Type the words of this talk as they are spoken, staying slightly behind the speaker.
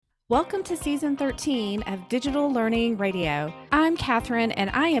Welcome to Season 13 of Digital Learning Radio. I'm Catherine, and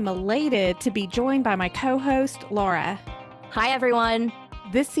I am elated to be joined by my co-host, Laura. Hi, everyone.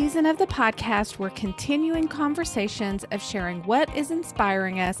 This season of the podcast, we're continuing conversations of sharing what is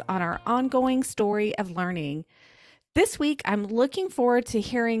inspiring us on our ongoing story of learning. This week, I'm looking forward to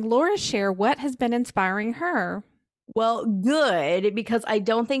hearing Laura share what has been inspiring her. Well, good, because I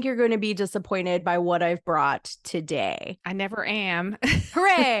don't think you're going to be disappointed by what I've brought today. I never am.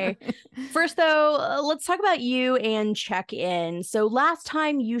 Hooray! First, though, let's talk about you and check in. So last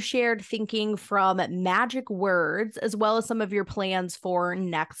time you shared thinking from magic words, as well as some of your plans for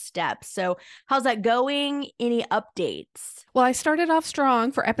next steps. So how's that going? Any updates? Well, I started off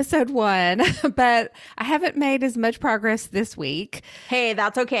strong for episode 1, but I haven't made as much progress this week. Hey,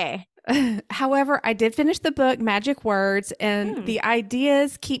 that's okay. However, I did finish the book, Magic Words, and the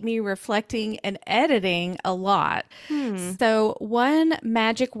ideas keep me reflecting and editing a lot. So one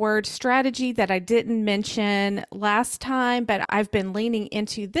magic word strategy that I didn't mention last time, but I've been leaning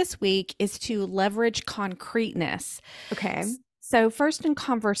into this week is to leverage concreteness. Okay. So first, in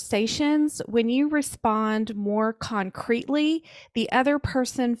conversations, when you respond more concretely, the other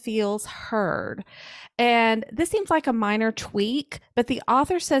person feels heard. And this seems like a minor tweak, but the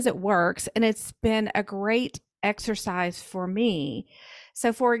author says it works, and it's been a great exercise for me.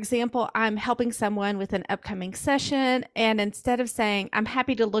 So for example, I'm helping someone with an upcoming session, and instead of saying, I'm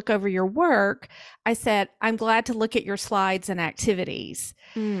happy to look over your work, I said, I'm glad to look at your slides and activities.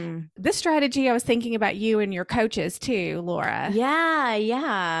 This strategy, I was thinking about you and your coaches too, Laura.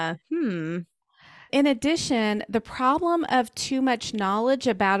 Yeah. In addition, the problem of too much knowledge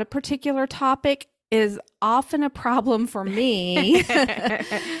about a particular topic is often a problem for me.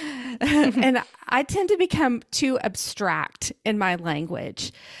 And I tend to become too abstract in my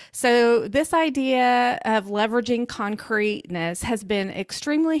language. So this idea of leveraging concreteness has been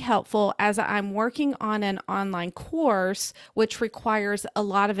extremely helpful as I'm working on an online course, which requires a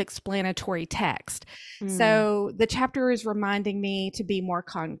lot of explanatory text. So the chapter is reminding me to be more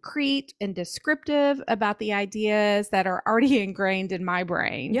concrete and descriptive about the ideas that are already ingrained in my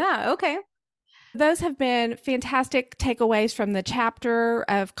brain. Yeah, okay. Those have been fantastic takeaways from the chapter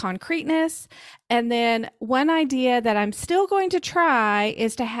of concreteness. And then one idea that I'm still going to try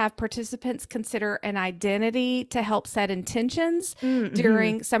is to have participants consider an identity to help set intentions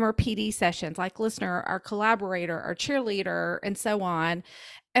during summer PD sessions, like listener, our collaborator, our cheerleader, and so on.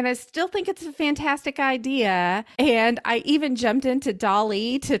 And I still think it's a fantastic idea. And I even jumped into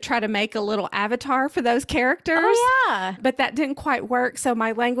DALL-E to try to make a little avatar for those characters. Oh, yeah. But that didn't quite work. So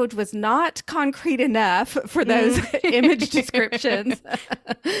my language was not concrete enough for those image descriptions.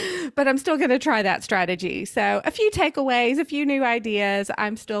 But I'm still going to try that strategy. So a few takeaways, a few new ideas.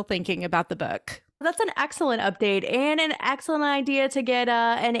 I'm still thinking about the book. That's an excellent update and an excellent idea to get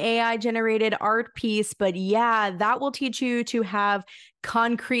an AI generated art piece. But yeah, that will teach you to have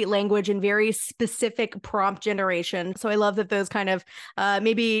concrete language and very specific prompt generation. So I love that those kind of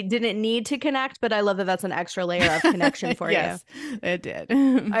maybe didn't need to connect, but I love that that's an extra layer of connection for Yes, it did.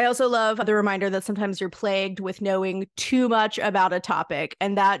 I also love the reminder that sometimes you're plagued with knowing too much about a topic.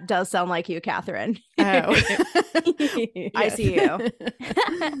 And that does sound like you, Catherine. Oh, I see you.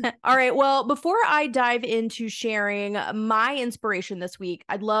 All right. Well, before I dive into sharing my inspiration this week,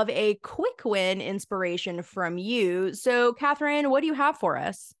 I'd love a quick win inspiration from you. So, Catherine, what do you have for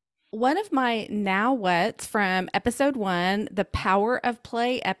us? One of my now whats from episode 1, the Power of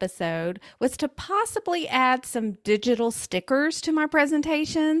Play episode, was to possibly add some digital stickers to my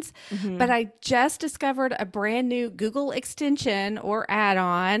presentations. But I just discovered a brand new Google extension or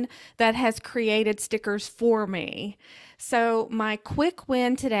add-on that has created stickers for me. So my quick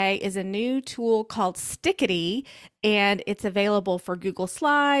win today is a new tool called Stickity, and it's available for Google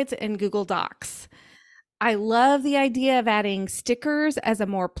Slides and Google Docs. I love the idea of adding stickers as a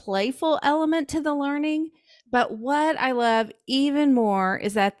more playful element to the learning, but what I love even more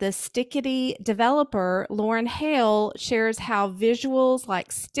is that the Stickity developer, Lauren Hale, shares how visuals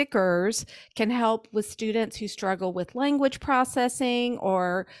like stickers can help with students who struggle with language processing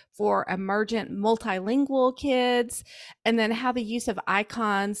or for emergent multilingual kids, and then how the use of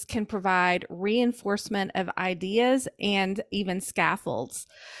icons can provide reinforcement of ideas and even scaffolds.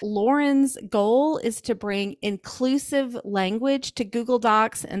 Lauren's goal is to bring inclusive language to Google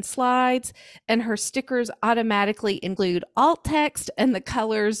Docs and slides, and her stickers automatically include alt text and the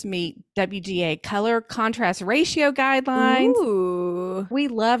colors meet WGA color contrast ratio guidelines. Ooh. We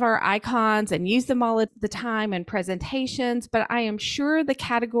love our icons and use them all the time in presentations, but I am sure the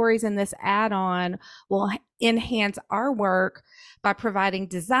categories in this add-on will enhance our work by providing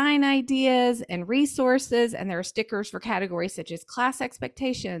design ideas and resources. And there are stickers for categories such as class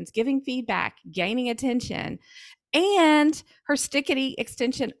expectations, giving feedback, gaining attention. And her Stickity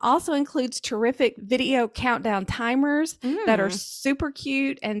extension also includes terrific video countdown timers that are super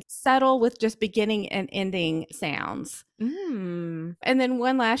cute and subtle with just beginning and ending sounds. And then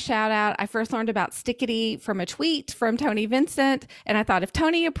one last shout out. I first learned about Stickity from a tweet from Tony Vincent. And I thought if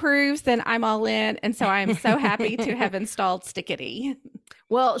Tony approves, then I'm all in. And so I am so happy to have installed Stickity.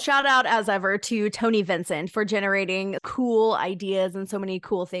 Well, shout out as ever to Tony Vincent for generating cool ideas and so many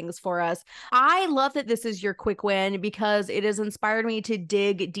cool things for us. I love that this is your quick win because it has inspired me to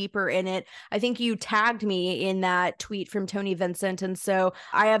dig deeper in it. I think you tagged me in that tweet from Tony Vincent. And so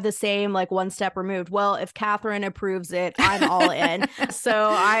I have the same like one step removed. Well, if Catherine approves it, I'm all in. So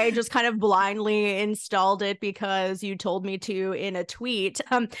I just kind of blindly installed it because you told me to in a tweet.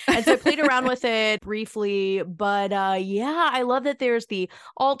 And so I played around with it briefly. But yeah, I love that there's the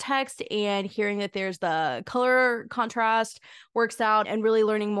alt text and hearing that there's the color contrast works out and really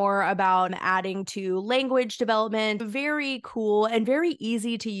learning more about adding to language development. Very cool and very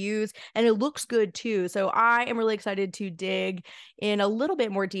easy to use. And it looks good too. So I am really excited to dig in a little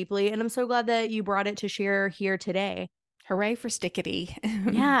bit more deeply. And I'm so glad that you brought it to share here today. Hooray for Stickity.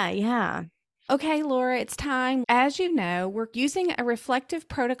 Yeah. Okay, Laura, it's time. As you know, we're using a reflective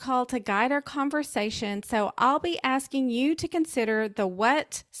protocol to guide our conversation. So I'll be asking you to consider the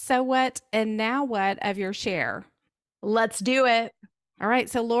what, so what, and now what of your share. Let's do it. All right.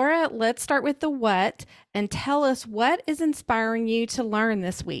 So Laura, let's start with the what and tell us what is inspiring you to learn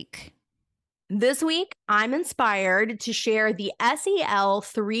this week. This week, I'm inspired to share the SEL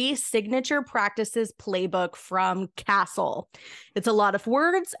 3 Signature Practices Playbook from Castle. It's a lot of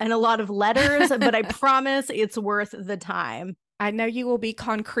words and a lot of letters, but I promise it's worth the time. I know you will be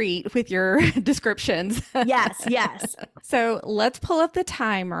concrete with your descriptions. Yes. So let's pull up the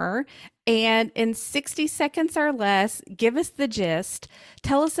timer and in 60 seconds or less, give us the gist.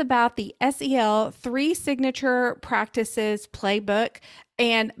 Tell us about the SEL 3 Signature Practices Playbook.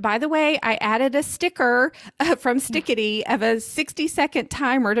 And by the way, I added a sticker from Stickity of a 60-second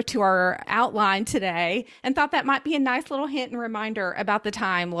timer to our outline today and thought that might be a nice little hint and reminder about the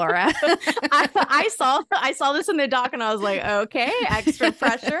time, Laura. I saw this in the doc and I was like, okay, extra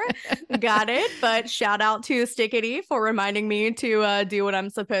pressure. Got it. But shout out to Stickity for reminding me to do what I'm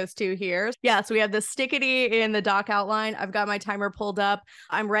supposed to here. Yeah, so we have the Stickity in the doc outline. I've got my timer pulled up.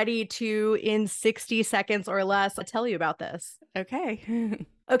 I'm ready to, in 60 seconds or less, tell you about this. Okay.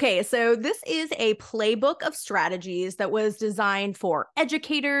 Okay, so this is a playbook of strategies that was designed for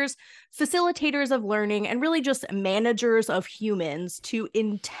educators, facilitators of learning, and really just managers of humans to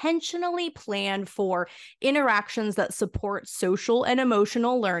intentionally plan for interactions that support social and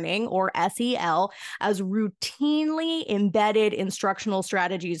emotional learning, or SEL, as routinely embedded instructional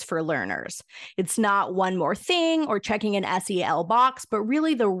strategies for learners. It's not one more thing or checking an SEL box, but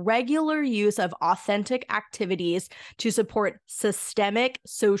really the regular use of authentic activities to support systemic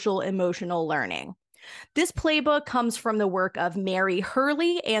social emotional learning. This playbook comes from the work of Mary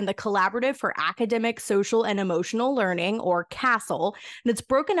Hurley and the Collaborative for Academic, Social, and Emotional Learning, or CASTLE, and it's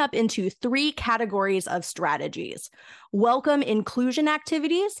broken up into 3 categories of strategies: welcome inclusion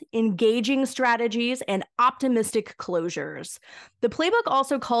activities, engaging strategies, and optimistic closures. The playbook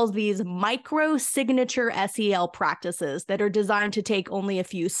also calls these micro-signature SEL practices that are designed to take only a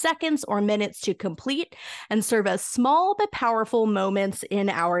few seconds or minutes to complete and serve as small but powerful moments in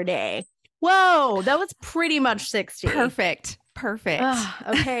our day. Whoa, that was pretty much 60. Perfect.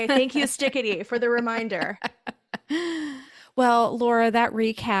 Okay, thank you, Stickity, for the reminder. Well, Laura, that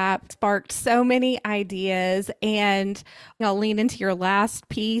recap sparked so many ideas. And I'll lean into your last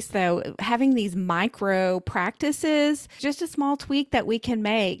piece, though, having these micro practices, just a small tweak that we can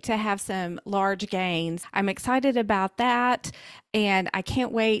make to have some large gains. I'm excited about that. And I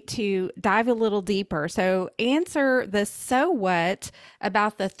can't wait to dive a little deeper. So answer the so what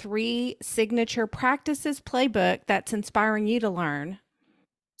about the 3 signature practices playbook that's inspiring you to learn.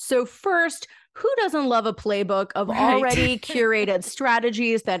 So first, who doesn't love a playbook of already curated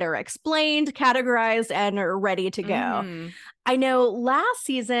strategies that are explained, categorized, and are ready to go? I know last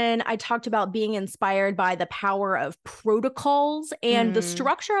season I talked about being inspired by the power of protocols, and the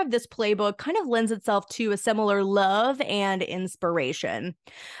structure of this playbook kind of lends itself to a similar love and inspiration.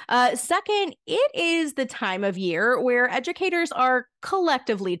 Second, it is the time of year where educators are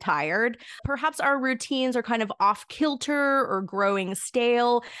collectively tired. Perhaps our routines are kind of off kilter or growing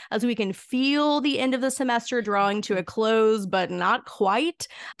stale as we can feel the end of the semester drawing to a close, but not quite.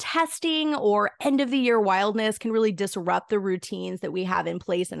 Testing or end of the year wildness can really disrupt the routines that we have in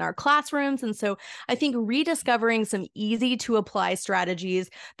place in our classrooms. And so I think rediscovering some easy to apply strategies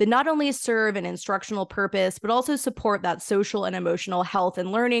that not only serve an instructional purpose, but also support that social and emotional health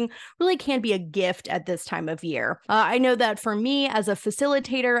and learning really can be a gift at this time of year. I know that for me as a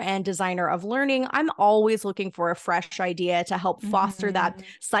facilitator and designer of learning, I'm always looking for a fresh idea to help foster that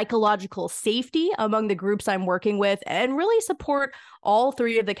psychological safety among the groups I'm working with and really support all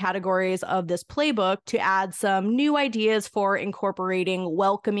three of the categories of this playbook to add some new ideas for incorporating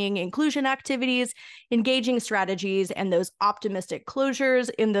welcoming inclusion activities, engaging strategies, and those optimistic closures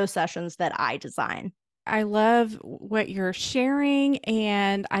in those sessions that I design. I love what you're sharing.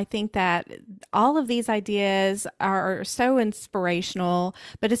 And I think that all of these ideas are so inspirational,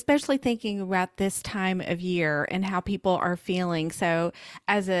 but especially thinking about this time of year and how people are feeling. So,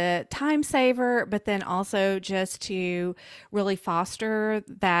 as a time saver, but then also just to really foster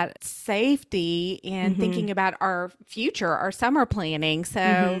that safety in thinking about our future, our summer planning.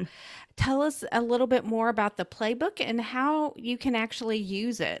 So, tell us a little bit more about the playbook and how you can actually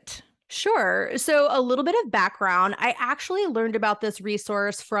use it. Sure. So, a little bit of background. I actually learned about this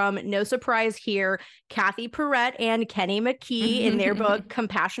resource from, no surprise here, Kathy Perrette and Kenny McKee in their book,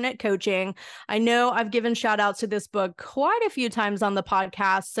 Compassionate Coaching. I know I've given shout outs to this book quite a few times on the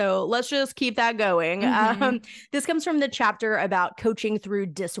podcast, so let's just keep that going. This comes from the chapter about coaching through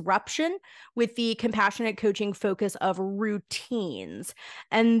disruption with the compassionate coaching focus of routines.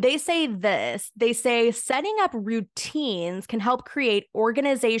 And they say setting up routines can help create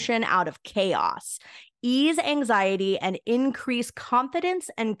organization out of chaos, ease anxiety, and increase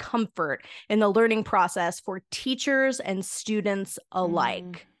confidence and comfort in the learning process for teachers and students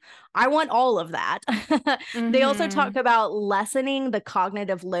alike. I want all of that. They also talk about lessening the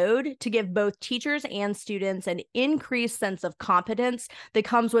cognitive load to give both teachers and students an increased sense of competence that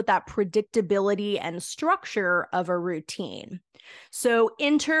comes with that predictability and structure of a routine. So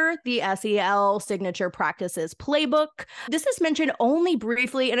enter the SEL Signature Practices Playbook. This is mentioned only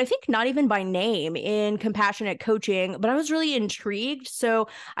briefly, and I think not even by name in Compassionate Coaching, but I was really intrigued. So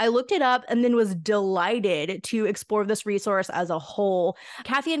I looked it up and then was delighted to explore this resource as a whole.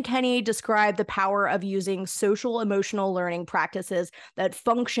 Kathy and Kenny describe the power of using social emotional learning practices that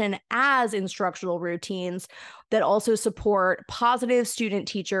function as instructional routines that also support positive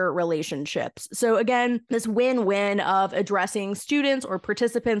student-teacher relationships. So again, this win-win of addressing students or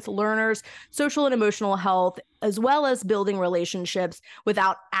participants, learners, social and emotional health, as well as building relationships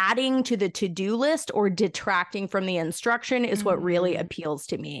without adding to the to-do list or detracting from the instruction is what really appeals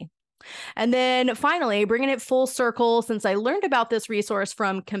to me. And then finally, bringing it full circle, since I learned about this resource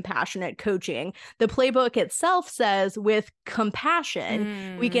from Compassionate Coaching, the playbook itself says with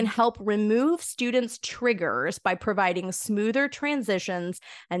compassion, we can help remove students' triggers by providing smoother transitions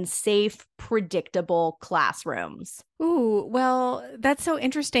and safe, predictable classrooms. Ooh, well, that's so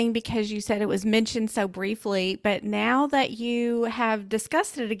interesting because you said it was mentioned so briefly, but now that you have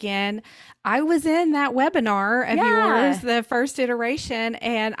discussed it again, I was in that webinar of yours, the first iteration,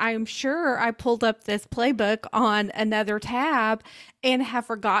 and I'm sure I pulled up this playbook on another tab and have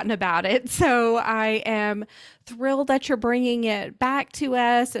forgotten about it. So I am thrilled that you're bringing it back to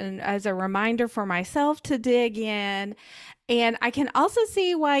us and as a reminder for myself to dig in. And I can also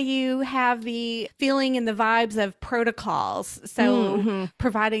see why you have the feeling and the vibes of protocols. So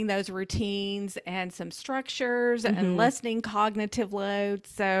providing those routines and some structures and lessening cognitive load.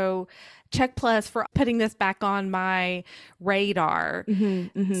 So check plus for putting this back on my radar.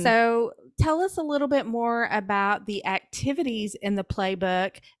 So tell us a little bit more about the activities in the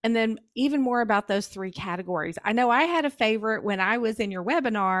playbook and then even more about those three categories. I know I had a favorite when I was in your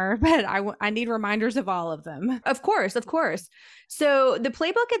webinar, but I need reminders of all of them. Of course, of course. So the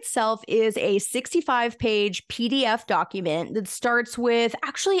playbook itself is a 65-page PDF document that starts with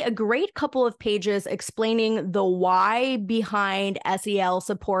actually a great couple of pages explaining the why behind SEL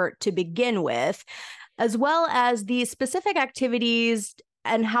support to begin with, as well as the specific activities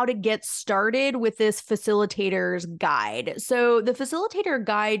and how to get started with this facilitator's guide. So the facilitator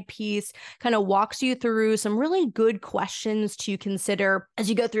guide piece kind of walks you through some really good questions to consider as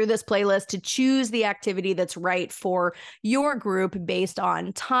you go through this playlist to choose the activity that's right for your group based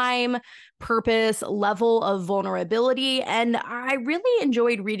on time, purpose, level of vulnerability. And I really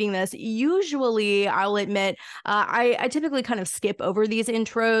enjoyed reading this. Usually, I'll admit, I typically kind of skip over these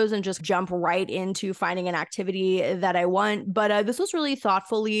intros and just jump right into finding an activity that I want. But this was really thought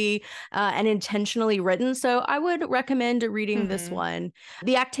thoughtfully and intentionally written. So I would recommend reading this one.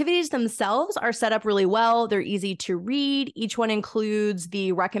 The activities themselves are set up really well. They're easy to read. Each one includes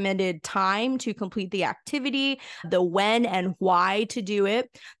the recommended time to complete the activity, the when and why to do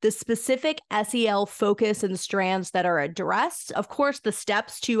it, the specific SEL focus and strands that are addressed, of course, the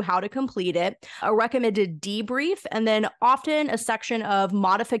steps to how to complete it, a recommended debrief, and then often a section of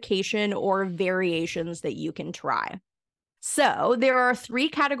modification or variations that you can try. So there are 3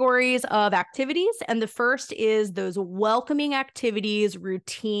 categories of activities, and the first is those welcoming activities,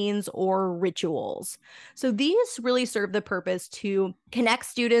 routines, or rituals. So these really serve the purpose to connect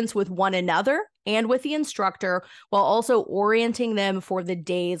students with one another and with the instructor while also orienting them for the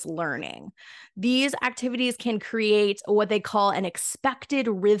day's learning. These activities can create what they call an expected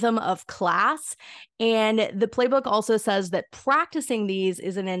rhythm of class. And the playbook also says that practicing these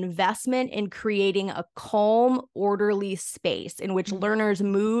is an investment in creating a calm, orderly space in which learners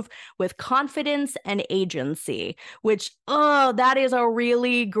move with confidence and agency, which, that is a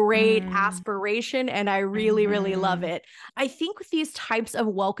really great aspiration. And I really, really love it. I think with these types of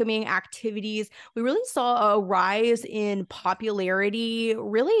welcoming activities, we really saw a rise in popularity,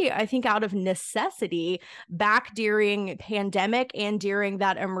 really, I think, out of necessity back during pandemic and during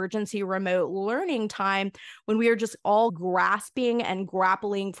that emergency remote learning time when we are just all grasping and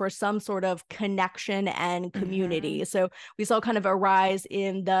grappling for some sort of connection and community. So we saw kind of a rise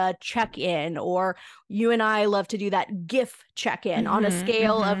in the check-in, or you and I love to do that GIF check-in on a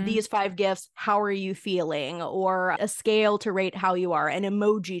scale of these 5 GIFs. How are you feeling? Or a scale to rate how you are, an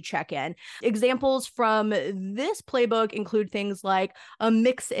emoji check-in. Examples from this playbook include things like a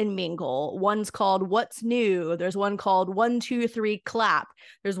mix and mingle. One's called What's New. There's one called 1, 2, 3 Clap.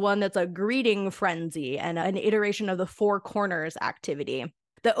 There's one that's a greeting frenzy and an iteration of the 4 corners activity.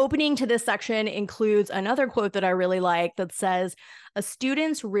 The opening to this section includes another quote that I really like that says, "A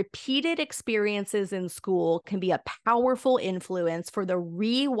student's repeated experiences in school can be a powerful influence for the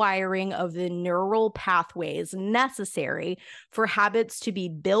rewiring of the neural pathways necessary for habits to be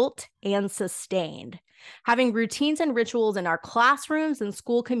built and sustained. Having routines and rituals in our classrooms and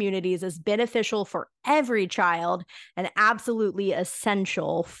school communities is beneficial for every child and absolutely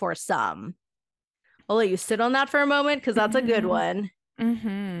essential for some." I'll let you sit on that for a moment because that's a good one.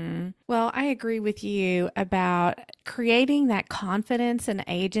 Well, I agree with you about creating that confidence and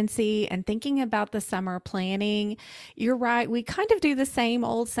agency and thinking about the summer planning. You're right. We kind of do the same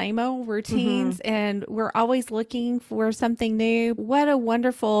old routines, and we're always looking for something new. What a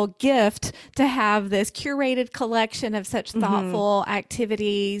wonderful gift to have this curated collection of such thoughtful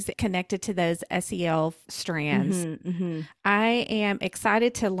activities connected to those SEL strands. I am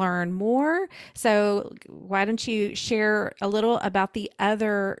excited to learn more. So why don't you share a little about the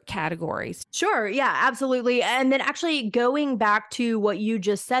other categories? Sure. Yeah, absolutely. And then actually going back to what you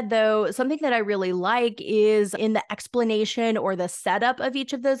just said, though, something that I really like is in the explanation or the setup of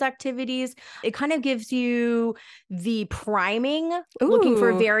each of those activities, it kind of gives you the priming, looking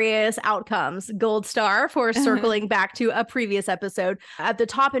for various outcomes. Gold star for circling back to a previous episode. At the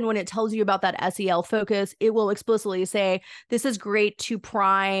top, and when it tells you about that SEL focus, it will explicitly say, this is great to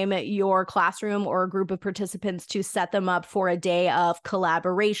prime your classroom or a group of participants to set them up for a day of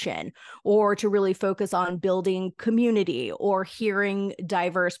collaboration, or to really focus on building community or hearing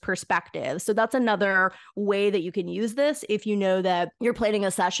diverse perspectives. So that's another way that you can use this if you know that you're planning a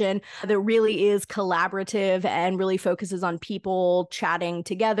session that really is collaborative and really focuses on people chatting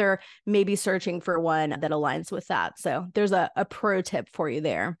together, maybe searching for one that aligns with that. So there's a pro tip for you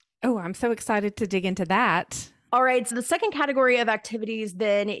there. Oh, I'm so excited to dig into that. All right, so the second category of activities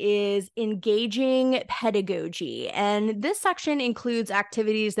then is engaging pedagogy. And this section includes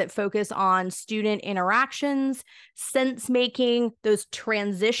activities that focus on student interactions, sense making, those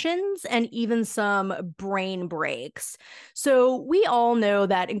transitions, and even some brain breaks. So we all know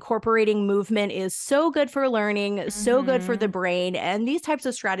that incorporating movement is so good for learning, so good for the brain. And these types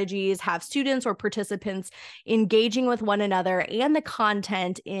of strategies have students or participants engaging with one another and the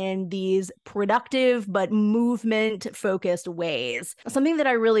content in these productive but movement-focused ways. Something that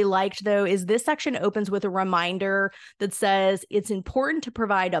I really liked, though, is this section opens with a reminder that says it's important to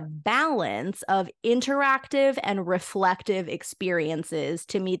provide a balance of interactive and reflective experiences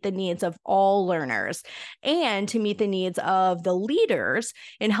to meet the needs of all learners and to meet the needs of the leaders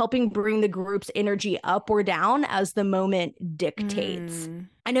in helping bring the group's energy up or down as the moment dictates.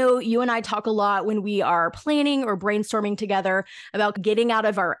 I know you and I talk a lot when we are planning or brainstorming together about getting out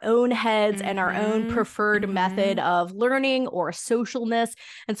of our own heads and our own Mm-hmm. preferred method Mm-hmm. of learning or socialness.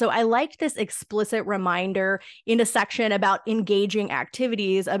 And so I liked this explicit reminder in a section about engaging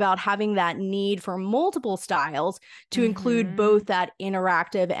activities, about having that need for multiple styles to include Mm-hmm. both that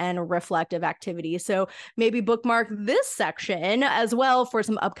interactive and reflective activity. So maybe bookmark this section as well for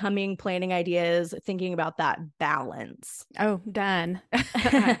some upcoming planning ideas, thinking about that balance. Oh, done.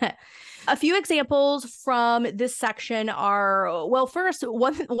 A few examples from this section are, well, first,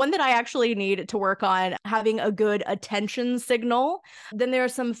 one that I actually need to work on, having a good attention signal. Then there are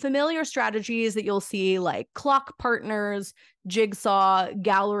some familiar strategies that you'll see, like clock partners, jigsaw,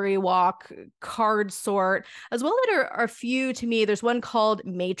 gallery walk, card sort, as well as are a few to me. There's one called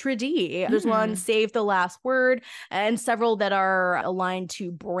maitre d'. There's one Mm. save the last word, and several that are aligned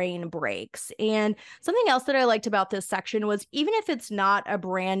to brain breaks. And something else that I liked about this section was, even if it's not a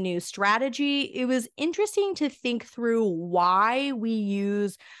brand new strategy, it was interesting to think through why we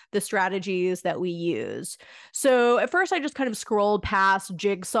use the strategies that we use. So at first I just kind of scrolled past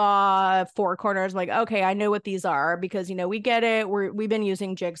jigsaw, four corners, like, okay, I know what these are because, we get it. We've been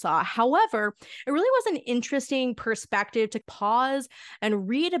using jigsaw. However, it really was an interesting perspective to pause and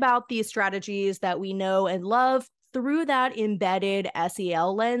read about these strategies that we know and love through that embedded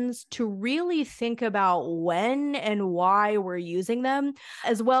SEL lens, to really think about when and why we're using them,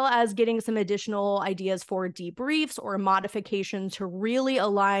 as well as getting some additional ideas for debriefs or modifications to really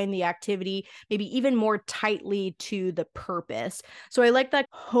align the activity maybe even more tightly to the purpose. So I like that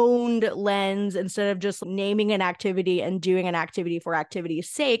honed lens, instead of just naming an activity and doing an activity for activity's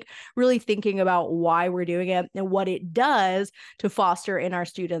sake, really thinking about why we're doing it and what it does to foster in our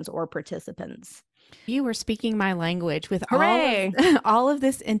students or participants. You were speaking my language with all of Hooray. all of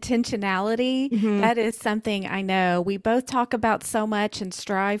this intentionality. Mhm. That is something I know we both talk about so much and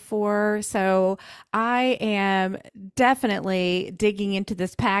strive for. So I am definitely digging into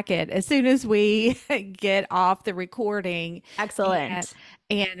this packet as soon as we get off the recording. And Excellent.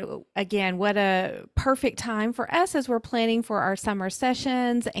 and again, what a perfect time for us as we're planning for our summer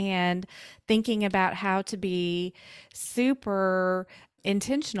sessions and thinking about how to be super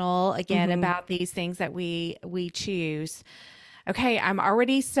intentional again Mhm. about these things that we choose. Okay, I'm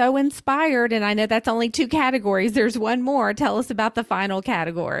already so inspired, and I know that's only two categories. There's one more. Tell us about the final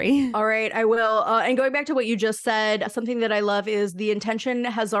category. All right, I will. And going back to what you just said, something that I love is the intention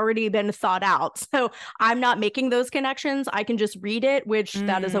has already been thought out. So I'm not making those connections. I can just read it, which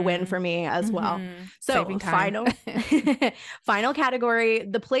that is a win Mm, for me as well. saving So time. final category.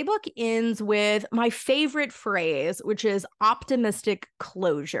 The playbook ends with my favorite phrase, which is optimistic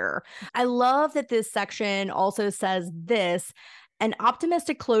closure. I love that this section also says this: an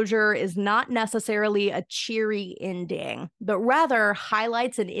optimistic closure is not necessarily a cheery ending, but rather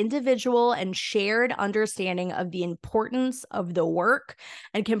highlights an individual and shared understanding of the importance of the work,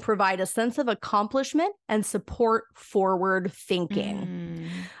 and can provide a sense of accomplishment and support forward thinking. Mm,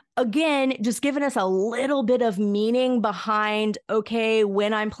 Again, just giving us a little bit of meaning behind, okay,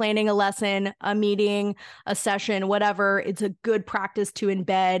 when I'm planning a lesson, a meeting, a session, whatever, it's a good practice to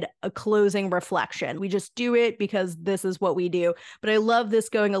embed a closing reflection. We just do it because this is what we do. But I love this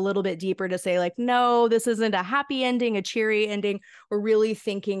going a little bit deeper to say, like, no, this isn't a happy ending, a cheery ending. We're really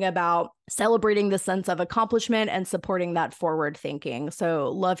thinking about celebrating the sense of accomplishment and supporting that forward thinking.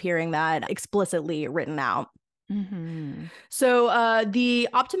 So love hearing that explicitly written out. mm-hmm. So the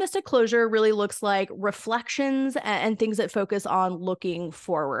optimistic closure really looks like reflections and things that focus on looking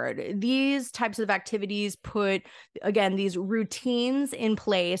forward. These types of activities put, again, these routines in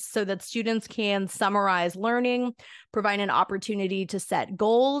place so that students can summarize learning, provide an opportunity to set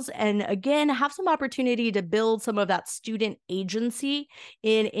goals, and again, have some opportunity to build some of that student agency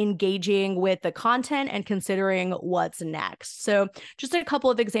in engaging with the content and considering what's next. So just a couple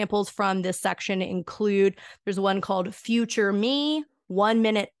of examples from this section include, there's one called Future Me, 1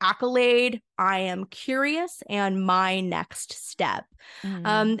 minute accolade, I am curious, and my next step.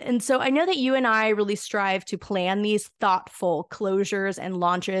 Mm, And so I know that you and I really strive to plan these thoughtful closures and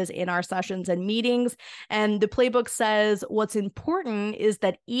launches in our sessions and meetings. And the playbook says what's important is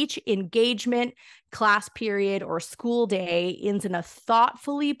that each engagement, class period, or school day ends in a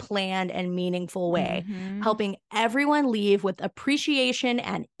thoughtfully planned and meaningful way, mm-hmm. helping everyone leave with appreciation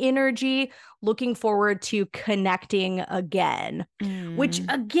and energy, looking forward to connecting again, which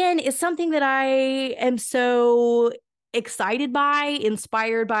Mm, again is something that I am so excited by,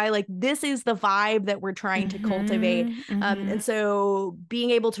 inspired by. Like, this is the vibe that we're trying to cultivate. mm-hmm. Mm-hmm. And so being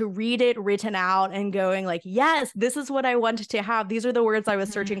able to read it written out and going like, yes, this is what I wanted to have. These are the words I was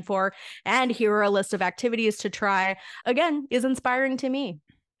searching for. And here are a list of activities to try, again, is inspiring to me.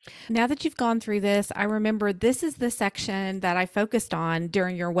 Now that you've gone through this, I remember this is the section that I focused on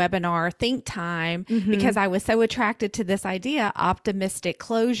during your webinar Think Time Mm-hmm. because I was so attracted to this idea, optimistic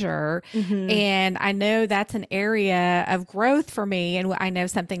closure. Mm-hmm. And I know that's an area of growth for me. And I know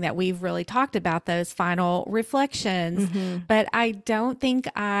something that we've really talked about, those final reflections. Mm-hmm. But I don't think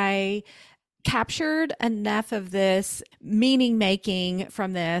I captured enough of this meaning making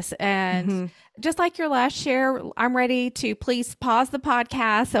from this. And Mm-hmm. just like your last share, I'm ready to please pause the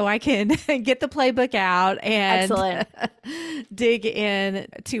podcast so I can get the playbook out and Excellent. dig in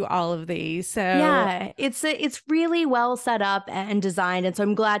to all of these. So, Yeah, it's really well set up and designed, and so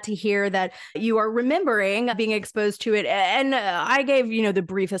I'm glad to hear that you are remembering being exposed to it. And I gave the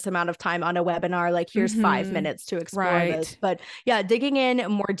briefest amount of time on a webinar, like here's 5 minutes to explore this. right. But yeah, digging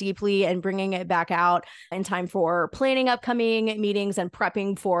in more deeply and bringing it back out in time for planning upcoming meetings and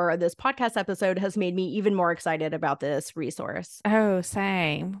prepping for this podcast episode has made me even more excited about this resource. Oh,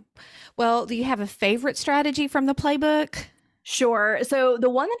 same. Well, do you have a favorite strategy from the playbook? Sure. So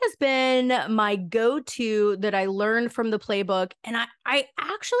the one that has been my go-to that I learned from the playbook, and I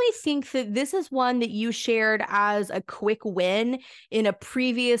actually think that this is one that you shared as a quick win in a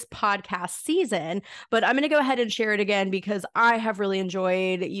previous podcast season, but I'm going to go ahead and share it again because I have really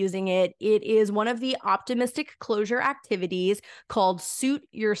enjoyed using it. It is one of the optimistic closure activities called Suit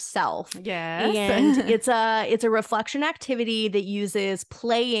Yourself. Yes. And it's a reflection activity that uses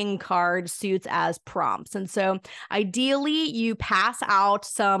playing card suits as prompts. And so ideally, you pass out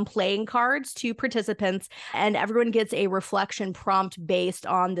some playing cards to participants, and everyone gets a reflection prompt based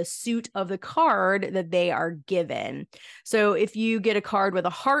on the suit of the card that they are given. So if you get a card with a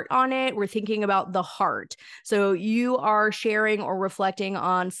heart on it, we're thinking about the heart. So you are sharing or reflecting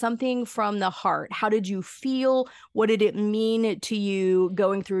on something from the heart. How did you feel? What did it mean to you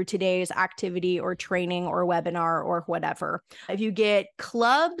going through today's activity or training or webinar or whatever? If you get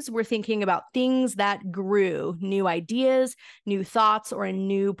clubs, we're thinking about things that grew, new ideas, new thoughts, or a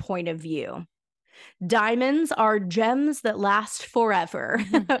new point of view. Diamonds are gems that last forever.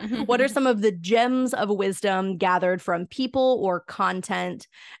 What are some of the gems of wisdom gathered from people or content?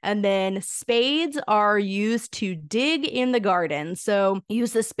 And then spades are used to dig in the garden. So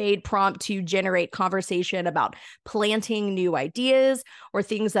use the spade prompt to generate conversation about planting new ideas or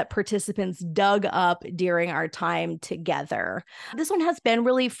things that participants dug up during our time together. This one has been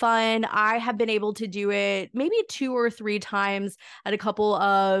really fun. I have been able to do it maybe 2 or 3 times at a couple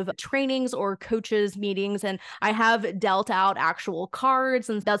of trainings or coaches meetings, and I have dealt out actual cards,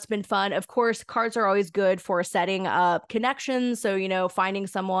 and that's been fun. Of course, cards are always good for setting up connections, so finding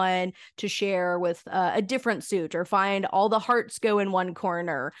someone to share with a different suit, or find all the hearts go in one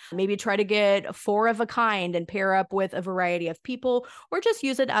corner. Maybe try to get 4 of a kind and pair up with a variety of people, or just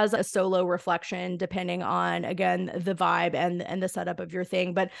use it as a solo reflection depending on, again, the vibe and the setup of your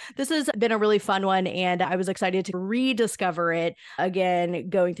thing. But this has been a really fun one, and I was excited to rediscover it again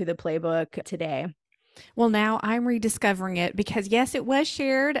going through the playbook today. Well, now I'm rediscovering it because yes, it was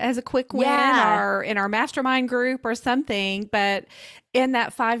shared as a quick win Yeah. or in our mastermind group or something, but in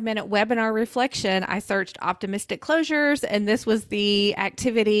that 5 minute webinar reflection, I searched optimistic closures and this was the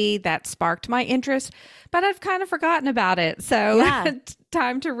activity that sparked my interest, but I've kind of forgotten about it. So Yeah.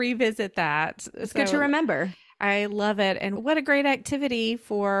 time to revisit that. It's good to So remember. I love it. And what a great activity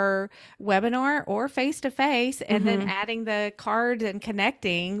for webinar or face to face. And then Mm-hmm. adding the card and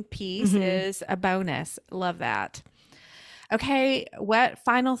connecting piece Mm-hmm. is a bonus. Love that. Okay. What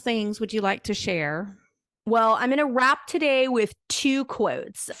final things would you like to share? Well, I'm going to wrap today with 2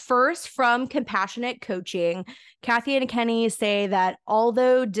 quotes. First, from Compassionate Coaching, Kathy and Kenny say that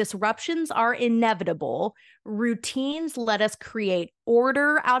although disruptions are inevitable, routines let us create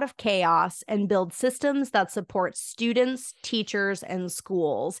order out of chaos and build systems that support students, teachers, and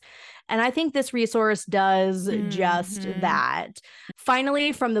schools. And I think this resource does just Hmm. that.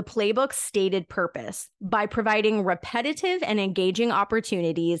 Finally, from the Playbook, Stated Purpose. By providing repetitive and engaging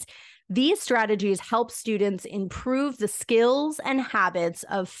opportunities, these strategies help students improve the skills and habits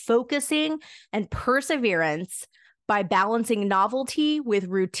of focusing and perseverance by balancing novelty with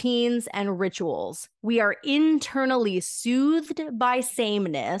routines and rituals. We are internally soothed by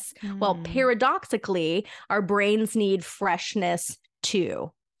sameness, while Hmm. paradoxically, our brains need freshness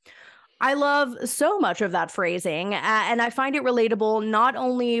too. I love so much of that phrasing, and I find it relatable not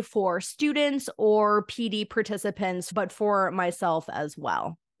only for students or PD participants, but for myself as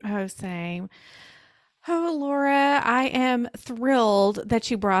well. Oh, same. Oh, Laura, I am thrilled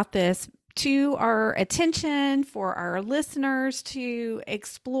that you brought this to our attention for our listeners to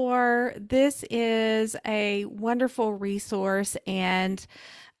explore. This is a wonderful resource, and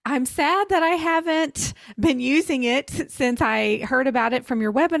I'm sad that I haven't been using it since I heard about it from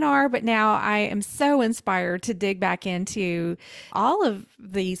your webinar, but now I am so inspired to dig back into all of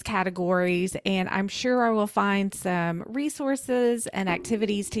these categories. And I'm sure I will find some resources and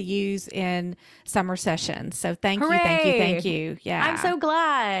activities to use in summer sessions. So thank you, thank you, thank Hooray! you. I'm Yeah, so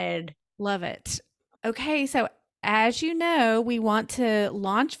glad. love it. Okay, so as you know, we want to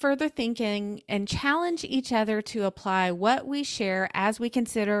launch further thinking and challenge each other to apply what we share as we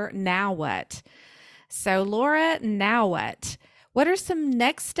consider now what. So, Laura, now what? What are some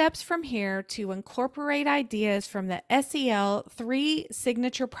next steps from here to incorporate ideas from the SEL 3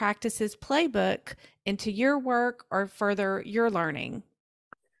 Signature Practices Playbook into your work or further your learning?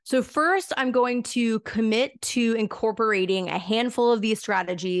 So first, I'm going to commit to incorporating a handful of these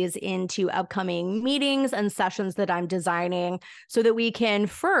strategies into upcoming meetings and sessions that I'm designing so that we can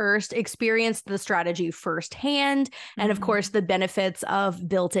first experience the strategy firsthand. And of course, the benefits of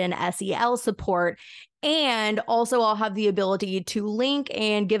built-in SEL support. And also, I'll have the ability to link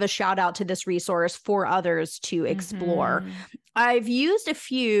and give a shout out to this resource for others to explore. I've used a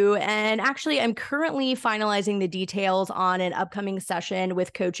few, and actually, I'm currently finalizing the details on an upcoming session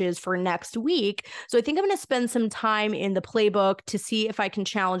with coaches for next week. So I think I'm going to spend some time in the playbook to see if I can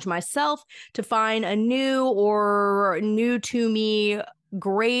challenge myself to find a new or new to me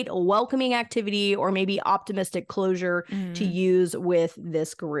great welcoming activity or maybe optimistic closure to use with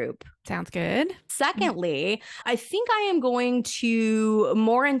this group. Sounds good. Secondly, I think I am going to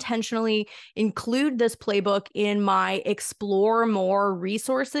more intentionally include this playbook in my explore more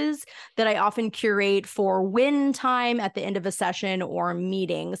resources that I often curate for win time at the end of a session or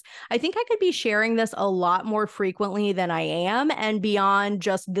meetings. I think I could be sharing this a lot more frequently than I am and beyond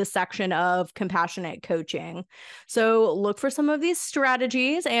just this section of compassionate coaching. So look for some of these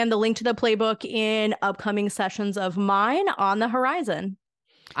strategies and the link to the playbook in upcoming sessions of mine on the horizon.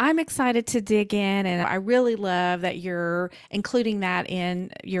 I'm excited to dig in, and I really love that you're including that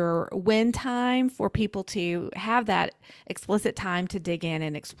in your win time for people to have that explicit time to dig in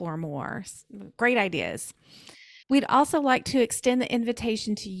and explore more. Great ideas. We'd also like to extend the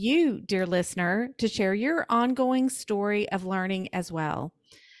invitation to you, dear listener, to share your ongoing story of learning as well.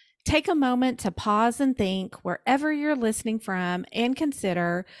 Take a moment to pause and think wherever you're listening from and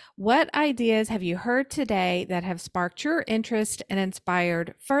consider what ideas have you heard today that have sparked your interest and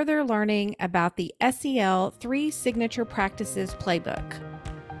inspired further learning about the SEL 3 Signature Practices Playbook.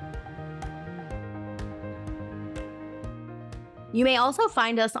 You may also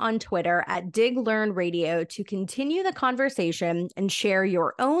find us on Twitter at Dig Learn Radio to continue the conversation and share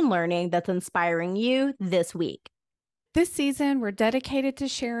your own learning that's inspiring you this week. This season, we're dedicated to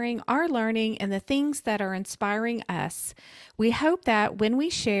sharing our learning and the things that are inspiring us. We hope that when we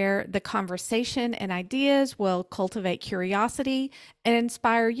share, the conversation and ideas will cultivate curiosity and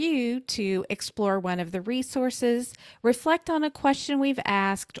inspire you to explore one of the resources, reflect on a question we've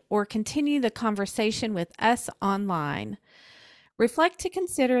asked, or continue the conversation with us online. Reflect to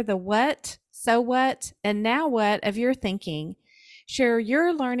consider the what, so what, and now what of your thinking. Share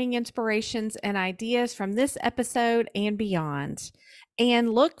your learning inspirations and ideas from this episode and beyond.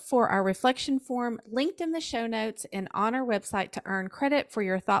 And look for our reflection form linked in the show notes and on our website to earn credit for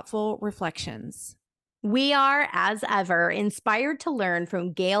your thoughtful reflections. We are, as ever, inspired to learn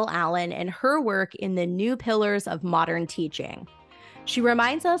from Gail Allen and her work in the new pillars of modern teaching. She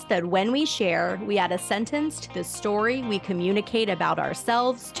reminds us that when we share, we add a sentence to the story we communicate about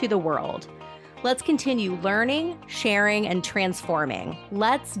ourselves to the world. Let's continue learning, sharing, and transforming.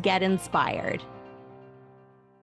 Let's get inspired.